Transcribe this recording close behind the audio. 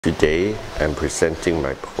Today I'm presenting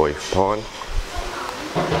my koi pond.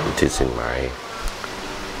 It is in my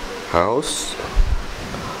house.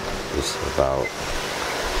 It's about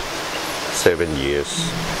 7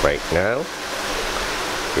 years right now.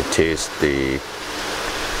 It is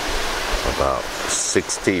about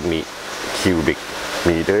 60 cubic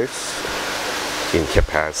meters in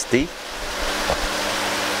capacity.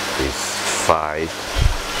 It's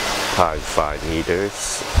 5.5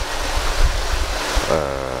 meters.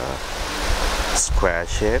 Square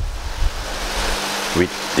shape with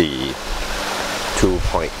the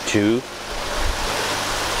 2.2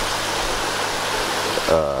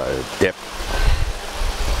 depth.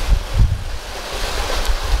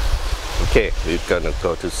 Okay, we're gonna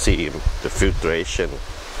go to see the filtration.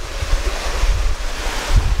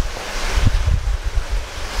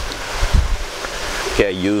 Okay,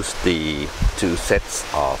 I use the 2 sets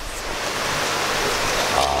of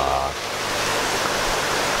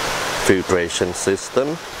filtration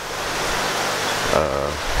system.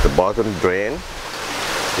 The bottom drain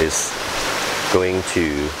is going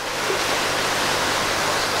to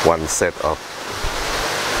one set of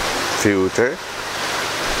filter,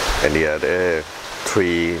 and the other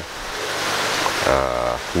 3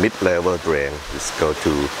 mid-level drain is go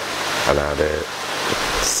to another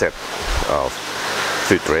set of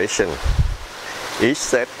filtration. Each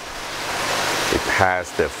set it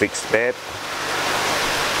has the fixed bed,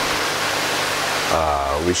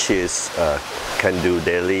 which is can do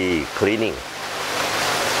daily cleaning.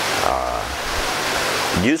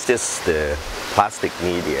 Use the plastic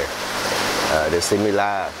media, the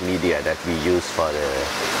similar media that we use for the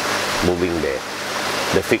moving bed.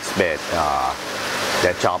 The fixed bed,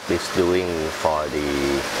 that job is doing for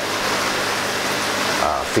the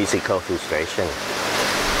physical filtration,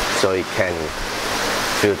 so it can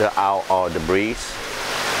filter out all debris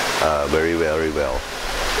very well.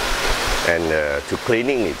 And to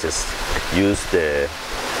cleaning, it just use the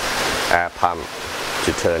air pump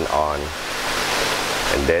to turn on,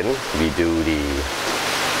 and then we do the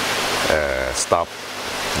stop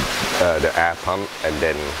the air pump, and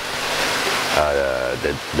then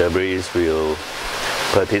the debris will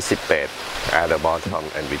participate at the bottom,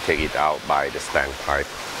 and we take it out by the standpipe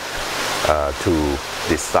to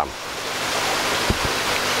this sump.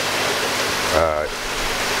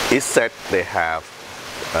 Each set they have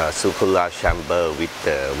circular chamber with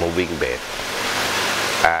the moving bed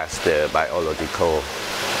as the biological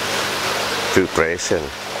filtration.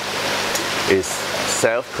 Is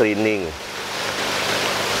self-cleaning,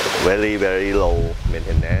 very low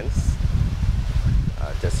maintenance.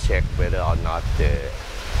 Just check whether or not the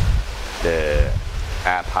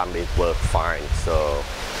air pump it works fine. So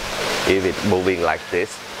if it's moving like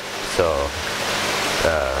this, so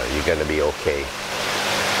you're gonna be okay.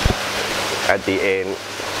 At the end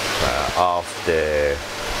of the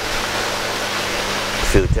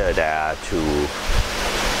filter, there are 2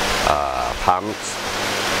 pumps.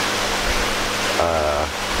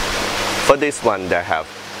 For this one,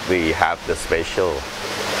 we have the special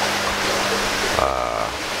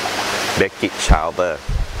bucket shower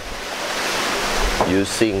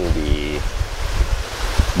using the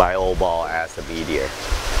bio ball as a media,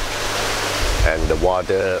 and the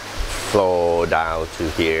water flow down to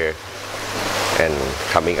here and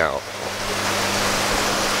coming out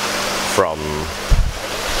from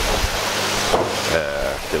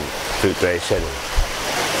the filtration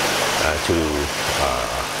to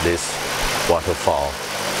this waterfall.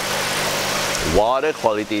 Water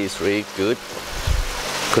quality is really good,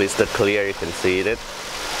 crystal clear. You can see it,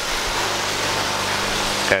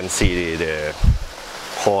 and see the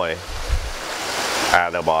koi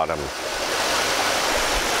at the bottom.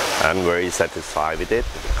 I'm very satisfied with it.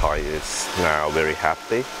 The koi is now very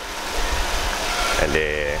happy, and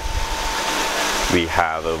we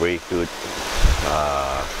have a very good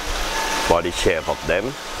body shape of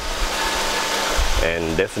them.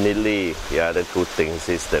 And definitely the other good things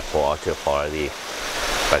is the water quality.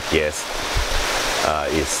 But yes,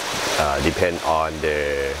 it's depend on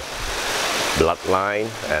the bloodline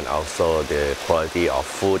and also the quality of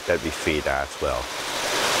food that we feed as well.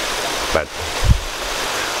 But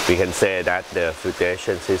we can say that the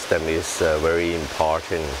filtration system is very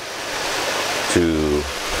important to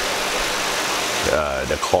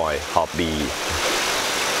the koi hobby.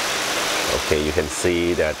 Okay, you can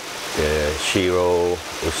see that the Shiro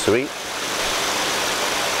Usui.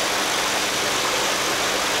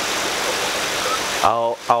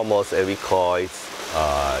 Almost every koi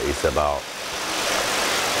is about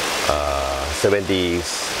 70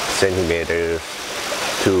 centimeters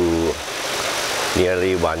to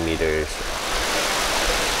nearly 1 meter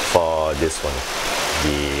for this one.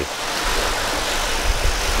 the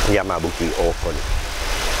Yamabuki Open.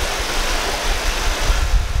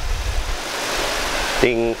 I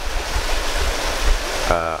think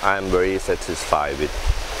I'm very satisfied with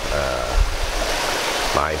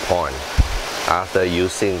my pond after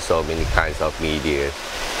using so many kinds of media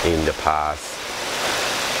in the past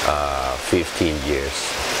 15 years.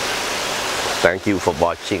 Thank you for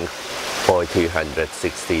watching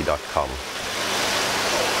 4360.com.